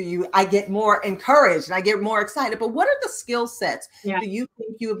talking to you, I get more encouraged and I get more excited. But what are the skill sets do you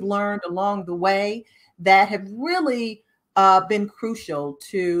think you have learned along the way that have really been crucial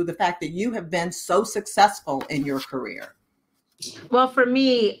to the fact that you have been so successful in your career? Well, for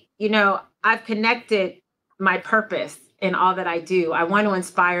me, I've connected my purpose in all that I do. I want to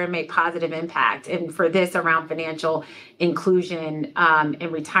inspire and make positive impact. And for this around financial inclusion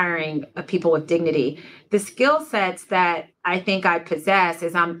and retiring people with dignity, the skill sets that I think I possess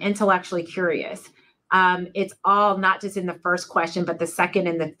is I'm intellectually curious. It's all not just in the first question, but the second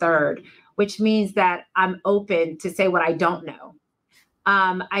and the third, which means that I'm open to say what I don't know.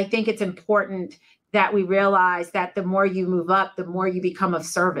 I think it's important that we realize that the more you move up, the more you become of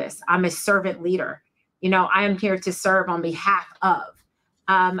service. I'm a servant leader. I am here to serve on behalf of.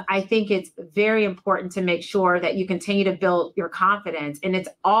 I think it's very important to make sure that you continue to build your confidence, and it's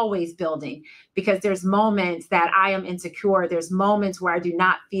always building, because there's moments that I am insecure. There's moments where I do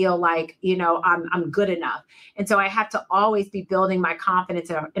not feel like, I'm good enough. And so I have to always be building my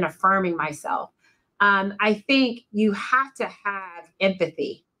confidence and affirming myself. I think you have to have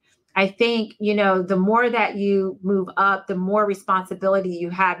empathy. I think, the more that you move up, the more responsibility you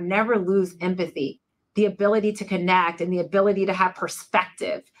have. Never lose empathy, the ability to connect and the ability to have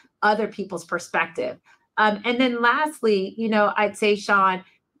perspective, other people's perspective. And then lastly, I'd say, Shaun,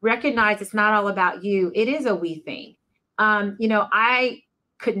 recognize it's not all about you. It is a we thing. I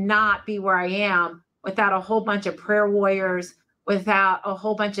could not be where I am without a whole bunch of prayer warriors, without a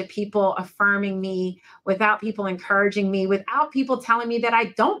whole bunch of people affirming me, without people encouraging me, without people telling me that I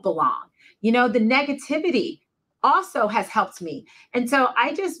don't belong. The negativity also has helped me. And so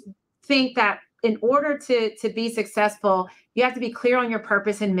I just think that in order to be successful, you have to be clear on your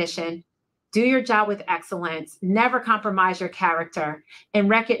purpose and mission, do your job with excellence, never compromise your character, and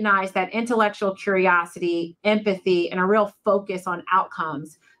recognize that intellectual curiosity, empathy, and a real focus on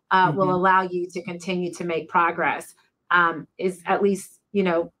outcomes will allow you to continue to make progress. Is at least,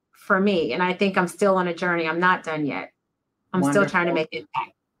 for me. And I think I'm still on a journey. I'm not done yet. I'm Wonderful. Still trying to make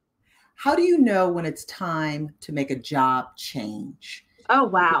impact. How do you know when it's time to make a job change? Oh,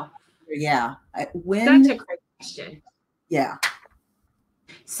 wow. Yeah. Such a great question. Yeah.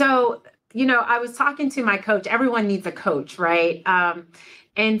 So, I was talking to my coach. Everyone needs a coach, right?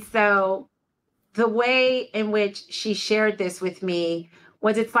 And so the way in which she shared this with me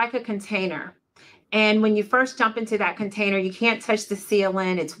was it's like a container. And when you first jump into that container, you can't touch the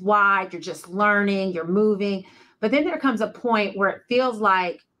ceiling. It's wide. You're just learning. You're moving. But then there comes a point where it feels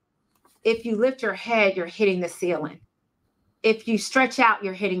like if you lift your head, you're hitting the ceiling. If you stretch out,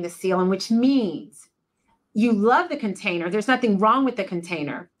 you're hitting the ceiling, which means you love the container. There's nothing wrong with the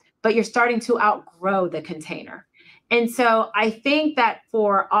container, but you're starting to outgrow the container. And so I think that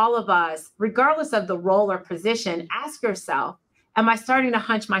for all of us, regardless of the role or position, ask yourself, am I starting to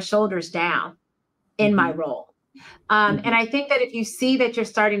hunch my shoulders down in my role? And I think that if you see that you're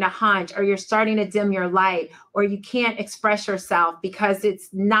starting to hunch, or you're starting to dim your light, or you can't express yourself because it's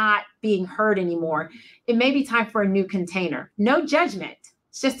not being heard anymore, it may be time for a new container. No judgment.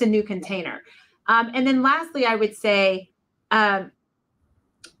 It's just a new container. And then lastly, I would say,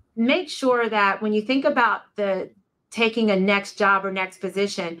 make sure that when you think about taking a next job or next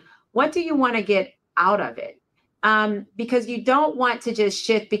position, what do you want to get out of it? Because you don't want to just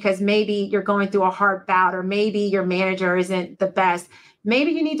shift because maybe you're going through a hard bout, or maybe your manager isn't the best.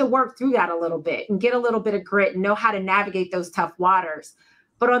 Maybe you need to work through that a little bit and get a little bit of grit and know how to navigate those tough waters.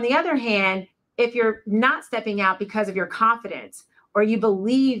 But on the other hand, if you're not stepping out because of your confidence, or you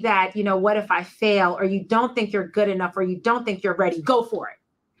believe that, what if I fail, or you don't think you're good enough, or you don't think you're ready, go for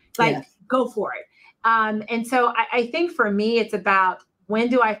it. Go for it. And so I think for me, it's about, when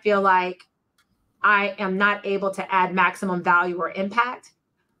do I feel like I am not able to add maximum value or impact?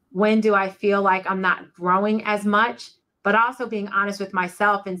 When do I feel like I'm not growing as much? But also being honest with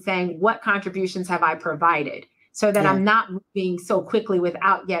myself and saying, what contributions have I provided, so that I'm not moving so quickly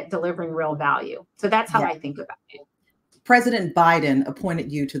without yet delivering real value. So that's how I think about it. President Biden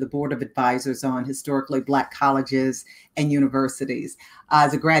appointed you to the Board of Advisors on Historically Black Colleges and Universities.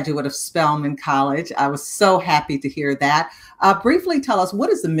 As a graduate of Spelman College, I was so happy to hear that. Briefly tell us,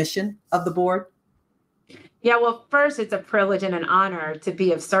 what is the mission of the board? Yeah, well, first, it's a privilege and an honor to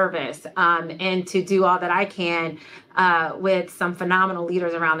be of service and to do all that I can with some phenomenal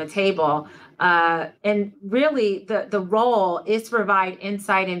leaders around the table. And really, the role is to provide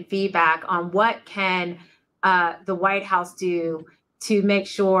insight and feedback on what can the White House do to make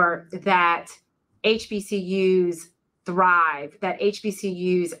sure that HBCUs thrive, that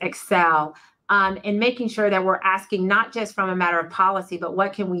HBCUs excel, and making sure that we're asking not just from a matter of policy, but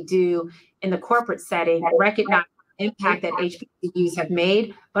what can we do in the corporate setting, and recognize the impact that HBCUs have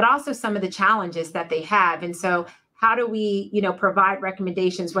made, but also some of the challenges that they have. And so how do we, provide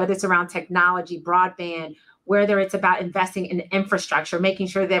recommendations, whether it's around technology, broadband, whether it's about investing in infrastructure, making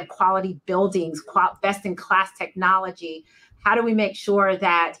sure they have quality buildings, best in class technology. How do we make sure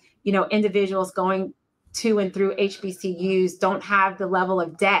that, individuals going to and through HBCUs don't have the level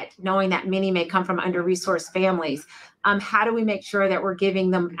of debt, knowing that many may come from under-resourced families? How do we make sure that we're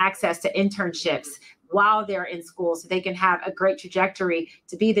giving them access to internships while they're in school so they can have a great trajectory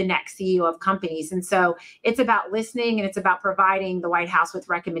to be the next CEO of companies? And so it's about listening, and it's about providing the White House with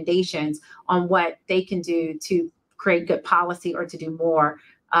recommendations on what they can do to create good policy or to do more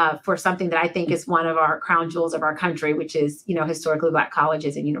for something that I think is one of our crown jewels of our country, which is, historically Black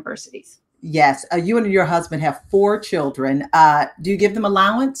colleges and universities. Yes. You and your husband have 4 children. Do you give them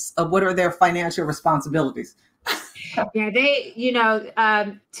allowance? What are their financial responsibilities? Yeah, they,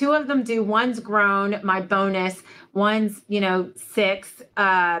 2 of them do. One's grown, my bonus. One's, 6.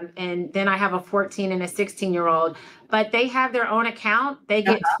 And then I have a 14 and a 16-year-old. But they have their own account. They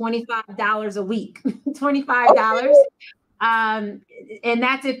get $25 a week, $25. Okay. And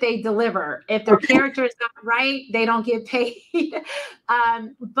that's if they deliver. If their character is not right, they don't get paid.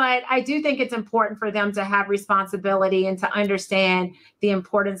 But I do think it's important for them to have responsibility and to understand the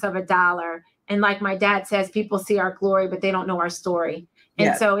importance of a dollar. And like my dad says, people see our glory, but they don't know our story. And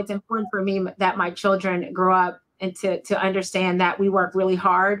yes. So it's important for me that my children grow up and to understand that we work really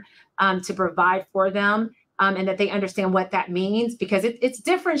hard to provide for them, and that they understand what that means, because it's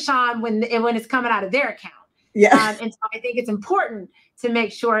different, Shaun, when it's coming out of their account. Yeah. And so I think it's important to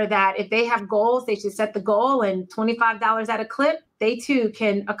make sure that if they have goals, they should set the goal, and $25 at a clip, they too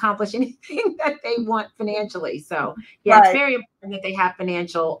can accomplish anything that they want financially. So yeah, right. It's very important that they have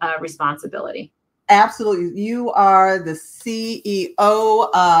financial responsibility. Absolutely. You are the CEO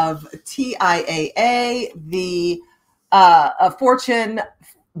of TIAA, the Fortune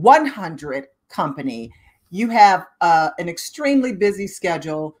 100 company. You have an extremely busy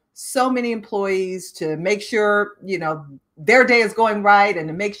schedule, so many employees to make sure, their day is going right and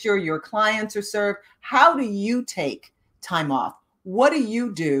to make sure your clients are served. How do you take time off? What do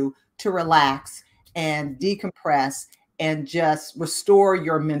you do to relax and decompress and just restore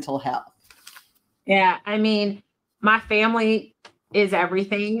your mental health? Yeah, I mean, my family is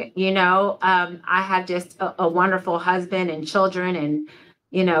everything. I have just a wonderful husband and children and,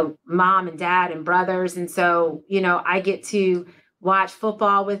 mom and dad and brothers. And so, I get to watch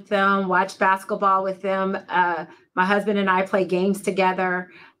football with them, watch basketball with them. My husband and I play games together.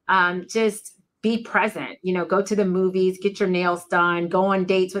 Just be present, go to the movies, get your nails done, go on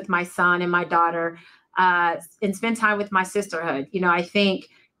dates with my son and my daughter, and spend time with my sisterhood. I think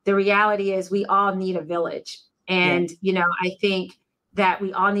the reality is we all need a village. And, I think that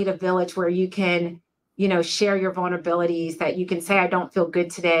we all need a village where you can, share your vulnerabilities, that you can say, I don't feel good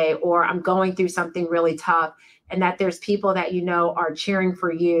today, or I'm going through something really tough. And that there's people that, are cheering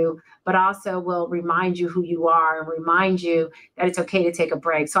for you, but also will remind you who you are and remind you that it's okay to take a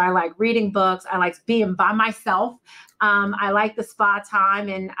break. So I like reading books. I like being by myself. I like the spa time,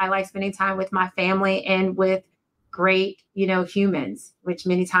 and I like spending time with my family and with great, humans, which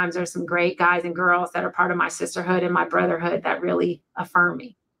many times are some great guys and girls that are part of my sisterhood and my brotherhood that really affirm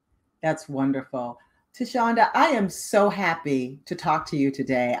me. That's wonderful. Thasunda, I am so happy to talk to you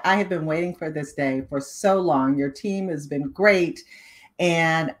today. I have been waiting for this day for so long. Your team has been great.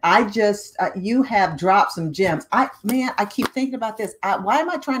 And I just, you have dropped some gems. I keep thinking about this. Why am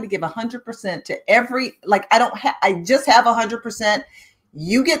I trying to give 100% to every, I just have 100%.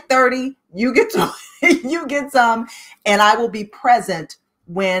 You get 30, you get 20, you get some, and I will be present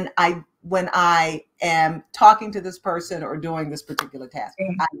when I am talking to this person or doing this particular task.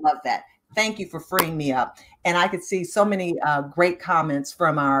 I love that. Thank you for freeing me up. And I could see so many great comments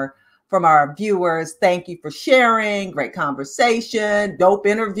from our viewers. Thank you for sharing. Great conversation, dope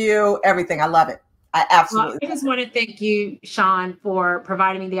interview, everything. I love it. I absolutely. Well, I just want to thank you, Shaun, for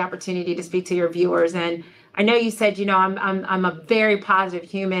providing me the opportunity to speak to your viewers. And I know you said, I'm a very positive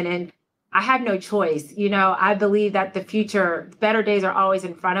human, and I have no choice. I believe that the future, better days are always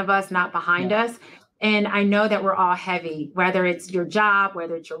in front of us, not behind us. And I know that we're all heavy, whether it's your job,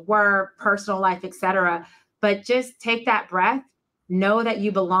 whether it's your work, personal life, etc. But just take that breath, know that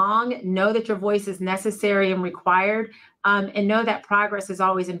you belong, know that your voice is necessary and required, and know that progress is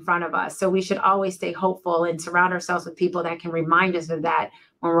always in front of us. So we should always stay hopeful and surround ourselves with people that can remind us of that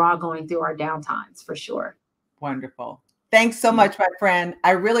when we're all going through our downtimes, for sure. Wonderful. Thanks so much, my friend.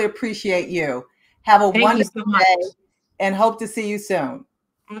 I really appreciate you. Have a wonderful day and hope to see you soon.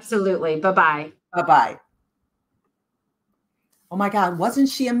 Absolutely. Bye-bye. Bye-bye. Oh my God, wasn't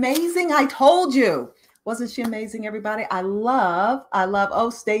she amazing? I told you. Wasn't she amazing, everybody? I love, oh,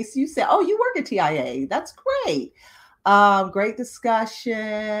 Stacey, you said, oh, you work at TIAA. That's great. Great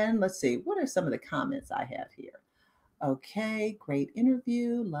discussion. Let's see. What are some of the comments I have here? Okay, great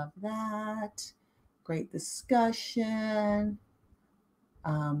interview. Love that. Great discussion.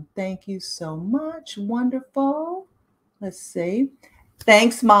 Thank you so much. Wonderful. Let's see.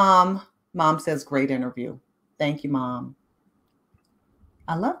 Thanks, Mom. Mom says great interview. Thank you, Mom.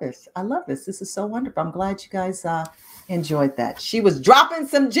 I love this. I love this. This is so wonderful. I'm glad you guys enjoyed that. She was dropping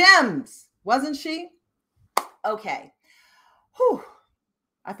some gems, wasn't she? Okay. Whew.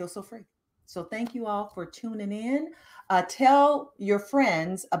 I feel so free. So thank you all for tuning in. Tell your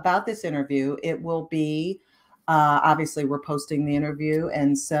friends about this interview. It will be, obviously, we're posting the interview,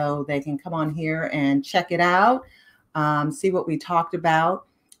 and so they can come on here and check it out, see what we talked about.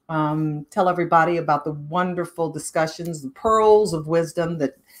 Tell everybody about the wonderful discussions, the pearls of wisdom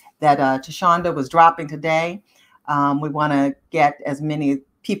that Thasunda was dropping today. We want to get as many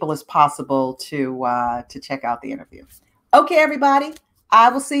people as possible to check out the interview. Okay, everybody. I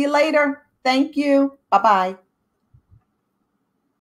will see you later. Thank you. Bye-bye.